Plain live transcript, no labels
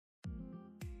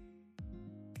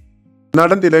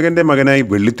നടൻ തിലകന്റെ മകനായി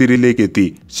വെള്ളിത്തിരയിലേക്ക് എത്തി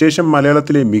ശേഷം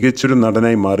മലയാളത്തിലെ മികച്ചൊരു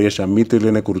നടനായി മാറിയ ഷമ്മി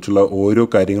തിലകനെ കുറിച്ചുള്ള ഓരോ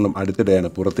കാര്യങ്ങളും അടുത്തിടെയാണ്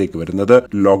പുറത്തേക്ക് വരുന്നത്.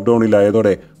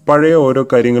 ലോക്ക്ഡൌണിലായതോടെ പഴയ ഓരോ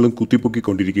കാര്യങ്ങളും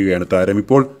കുത്തിപ്പൊക്കിക്കൊണ്ടിരിക്കുകയാണ് താരം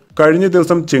ഇപ്പോൾ. കഴിഞ്ഞ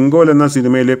ദിവസം ചെങ്കോൽ എന്ന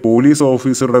സിനിമയിലെ പോലീസ്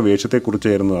ഓഫീസറുടെ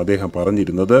വേഷത്തെക്കുറിച്ചായിരുന്നു അദ്ദേഹം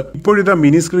പറഞ്ഞിരുന്നത്. ഇപ്പോഴിതാ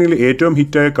മിനി സ്ക്രീനിൽ ഏറ്റവും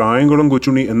ഹിറ്റായ കായംകുളം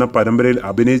കൊച്ചുണ്ണി എന്ന പരമ്പരയിൽ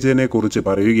അഭിനയിച്ചതിനെ കുറിച്ച്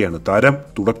പറയുകയാണ് താരം.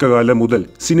 തുടക്കകാലം മുതൽ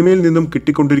സിനിമയിൽ നിന്നും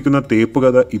കിട്ടിക്കൊണ്ടിരിക്കുന്ന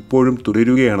തേപ്പുകഥ ഇപ്പോഴും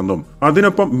തുടരുകയാണെന്നും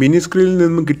അതിനൊപ്പം മിനി സ്ക്രീനിൽ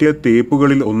നിന്നും കിട്ടിയ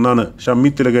തേപ്പുകളിൽ ഒന്നാണ്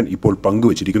ഷമ്മി തിലകൻ ഇപ്പോൾ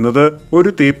പങ്കുവച്ചിരിക്കുന്നത്. ഒരു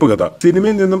തേപ്പുകഥ.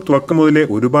 സിനിമയിൽ നിന്നും തുടക്കം മുതലേ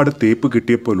ഒരുപാട് തേപ്പ്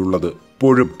കിട്ടിയപ്പോഴുള്ളത്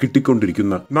ഇപ്പോഴും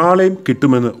കിട്ടിക്കൊണ്ടിരിക്കുന്ന, നാളെയും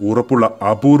കിട്ടുമെന്ന് ഉറപ്പുള്ള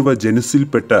അപൂർവ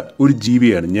ജനുസിൽപ്പെട്ട ഒരു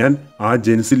ജീവിയാണ് ഞാൻ. ആ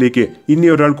ജനുസിലേക്ക് ഇനി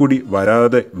ഒരാൾ കൂടി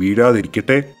വരാതെ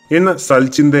വീഴാതിരിക്കട്ടെ എന്ന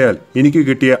സൽചിന്തയാൽ എനിക്ക്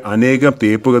കിട്ടിയ അനേകം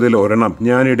തേപ്പുകഥയിൽ ഒരെണ്ണം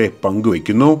ഞാനിവിടെ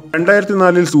പങ്കുവയ്ക്കുന്നു.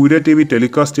 2004 സൂര്യ TV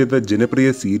ടെലികാസ്റ്റ് ചെയ്ത ജനപ്രിയ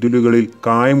സീരിയലുകളിൽ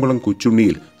കായംകുളം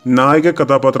കൊച്ചുണ്ണിയിൽ നായിക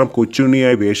കഥാപാത്രം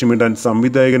കൊച്ചുണ്ണിയായി വേഷമിടാൻ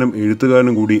സംവിധായകനും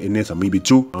എഴുത്തുകാരനും കൂടി എന്നെ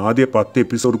സമീപിച്ചു. ആദ്യ 10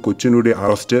 എപ്പിസോഡ് കൊച്ചുണ്ണിയുടെ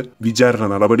അറസ്റ്റ്, വിചാരണ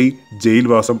നടപടി,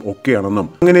 ജയിൽവാസം ഒക്കെയാണെന്നും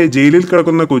അങ്ങനെ ജയിലിൽ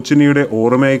കിടക്കുന്ന കൊച്ചുണ്ണിയുടെ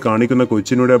ഓർമ്മയായി കാണിക്കുന്ന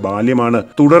കൊച്ചുണ്ണിയുടെ ബാല്യമാണ്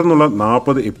തുടർന്നുള്ള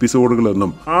 40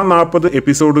 എപ്പിസോഡുകളെന്നും ആ 40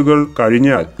 എപ്പിസോഡുകൾ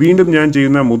കഴിഞ്ഞാൽ വീണ്ടും ഞാൻ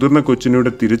ചെയ്യുന്ന മുതിർന്ന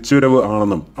കൊച്ചുണ്ണിയുടെ തിരിച്ചുവരവ്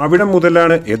ആണെന്നും അവിടെ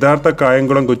മുതലാണ് യഥാർത്ഥ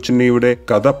കായംകുളം കൊച്ചുണ്ണിയുടെ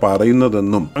കഥ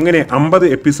പറയുന്നതെന്നും അങ്ങനെ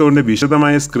 50 എപ്പിസോഡിന്റെ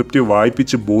വിശദമായ സ്ക്രിപ്റ്റ്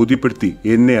വായിപ്പിച്ച് ബോധ്യപ്പെടുത്തി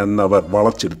എന്നെ അന്ന് അവർ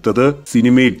വളച്ചെടുത്തു.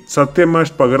 സിനിമയിൽ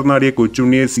സത്യമാഷ് പകർന്നാടിയ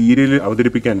കൊച്ചുണ്ണിയെ സീരിയലിൽ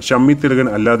അവതരിപ്പിക്കാൻ ഷമ്മി തിലകൻ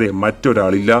അല്ലാതെ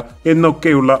മറ്റൊരാളില്ല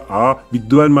എന്നൊക്കെയുള്ള ആ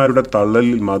വിദ്വാൻമാരുടെ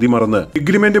തള്ളലിൽ മതിമറന്ന്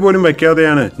എഗ്രിമെന്റ് പോലും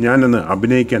വയ്ക്കാതെയാണ് ഞാൻ അന്ന്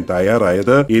അഭിനയിക്കാൻ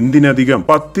തയ്യാറായത്. എന്തിനധികം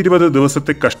 10-20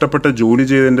 ദിവസത്തെ കഷ്ടപ്പെട്ട ജോലി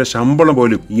ചെയ്തതിന്റെ ശമ്പളം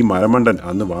പോലും ഈ മരമണ്ടൻ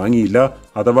അന്ന് വാങ്ങിയില്ല.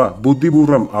 അഥവാ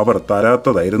ബുദ്ധിപൂർവ്വം അവർ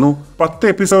തരാത്തതായിരുന്നു.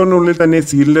 10 എപ്പിസോഡിനുള്ളിൽ തന്നെ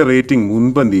സീരിയലിന്റെ റേറ്റിംഗ്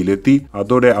മുൻപന്തിയിലെത്തി.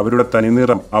 അതോടെ അവരുടെ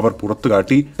തനിനിറം അവർ പുറത്തു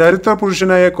കാട്ടി. ചരിത്ര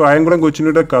പുരുഷനായ കായംകുളം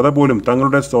കൊച്ചുണ്ണിയുടെ കഥ പോലും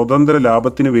തങ്ങളുടെ സ്വതന്ത്ര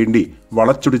ലാഭത്തിനു വേണ്ടി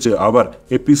വളച്ചൊടിച്ച് അവർ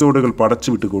എപ്പിസോഡുകൾ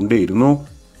പടച്ചുവിട്ടുകൊണ്ടേയിരുന്നു.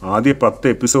 ആദ്യ 10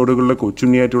 എപ്പിസോഡുകളിലെ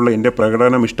കൊച്ചുണ്ണിയായിട്ടുള്ള എന്റെ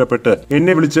പ്രകടനം ഇഷ്ടപ്പെട്ട്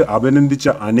എന്നെ വിളിച്ച് അഭിനന്ദിച്ച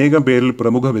അനേകം പേരിൽ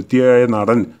പ്രമുഖ വ്യക്തിയായ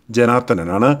നടൻ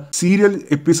ജനാർദ്ദനനാണ്. സീരിയൽ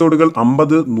എപ്പിസോഡുകൾ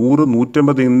 50, 100,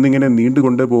 150 എന്നിങ്ങനെ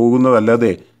നീണ്ടുകൊണ്ട്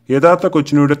പോകുന്നതല്ലാതെ യഥാർത്ഥ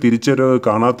കൊച്ചുണ്ണിയുടെ തിരിച്ചറിവ്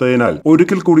കാണാത്തതിനാൽ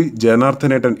ഒരിക്കൽ കൂടി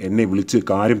ജനാർദ്ദനേട്ടൻ എന്നെ വിളിച്ച്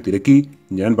കാര്യം തിരക്കി.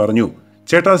 ഞാൻ പറഞ്ഞു,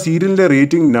 ചേട്ടാ, സീരിയലിന്റെ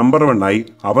റേറ്റിംഗ് നമ്പർ 1 ആയി.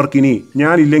 അവർക്കിനി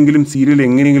ഞാനില്ലെങ്കിലും സീരിയൽ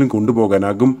എങ്ങനെയെങ്കിലും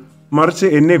കൊണ്ടുപോകാനാകും. മറിച്ച്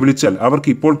എന്നെ വിളിച്ചാൽ അവർക്ക്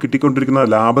ഇപ്പോൾ കിട്ടിക്കൊണ്ടിരിക്കുന്ന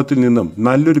ലാഭത്തിൽ നിന്നും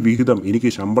നല്ലൊരു വിഹിതം എനിക്ക്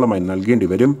ശമ്പളമായി നൽകേണ്ടി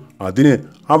വരും. അതിന്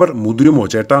അവർ മുതിരുമോ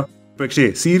ചേട്ടാ? പക്ഷേ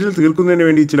സീരിയൽ തീർക്കുന്നതിന്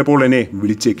വേണ്ടി ചിലപ്പോൾ എന്നെ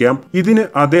വിളിച്ചേക്കാം. ഇതിന്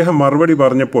അദ്ദേഹം മറുപടി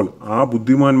പറഞ്ഞപ്പോൾ ആ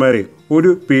ബുദ്ധിമാന്മാരെ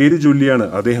ഒരു പേര് ചൊല്ലിയാണ്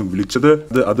അദ്ദേഹം വിളിച്ചത്.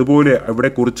 അതുപോലെ അവിടെ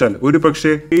കുറിച്ചാൽ ഒരു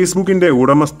പക്ഷേ ഫേസ്ബുക്കിന്റെ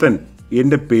ഉടമസ്ഥൻ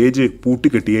എന്റെ പേജ്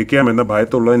പൂട്ടിക്കെട്ടിയേക്കാം എന്ന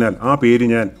ഭയത്തുള്ളതിനാൽ ആ പേര്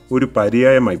ഞാൻ ഒരു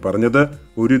പര്യായമായി പറഞ്ഞത്.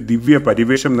 ഒരു ദിവ്യ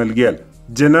പരിവേഷം നൽകിയാൽ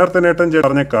ജനാർദ്ദനേട്ടൻ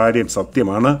പറഞ്ഞ കാര്യം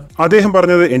സത്യമാണ്. അദ്ദേഹം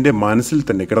പറഞ്ഞത് എന്റെ മനസ്സിൽ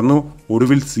തന്നെ കിടന്നു.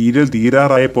 ഒടുവിൽ സീരിയൽ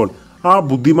തീരാറായപ്പോൾ ആ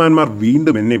ബുദ്ധിമാന്മാർ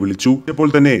വീണ്ടും എന്നെ വിളിച്ചു. ഇപ്പോൾ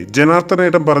തന്നെ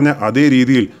ജനാർദ്ദനേട്ടൻ പറഞ്ഞ അതേ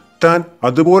രീതിയിൽ താൻ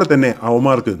അതുപോലെ തന്നെ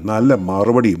അവന്മാർക്ക് നല്ല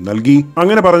മറുപടിയും നൽകി.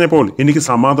 അങ്ങനെ പറഞ്ഞപ്പോൾ എനിക്ക്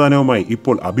സമാധാനവുമായി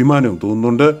ഇപ്പോൾ അഭിമാനവും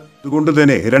തോന്നുന്നുണ്ട്. അതുകൊണ്ട്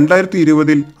തന്നെ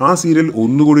 2020 ആ സീരിയൽ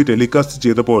ഒന്നുകൂടി ടെലികാസ്റ്റ്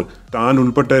ചെയ്തപ്പോൾ താൻ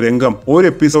ഉൾപ്പെട്ട രംഗം ഒരു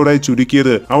എപ്പിസോഡായി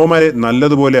ചുരുക്കിയത് അവന്മാരെ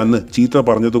നല്ലതുപോലെ അന്ന് ചീത്ത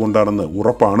പറഞ്ഞതുകൊണ്ടാണെന്ന്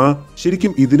ഉറപ്പാണ്.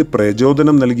 ശരിക്കും ഇതിന്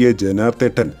പ്രചോദനം നൽകിയ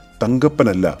ജനാർദ്ദനേട്ടൻ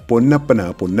തങ്കപ്പനല്ല, പൊന്നപ്പനാ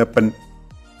പൊന്നപ്പൻ.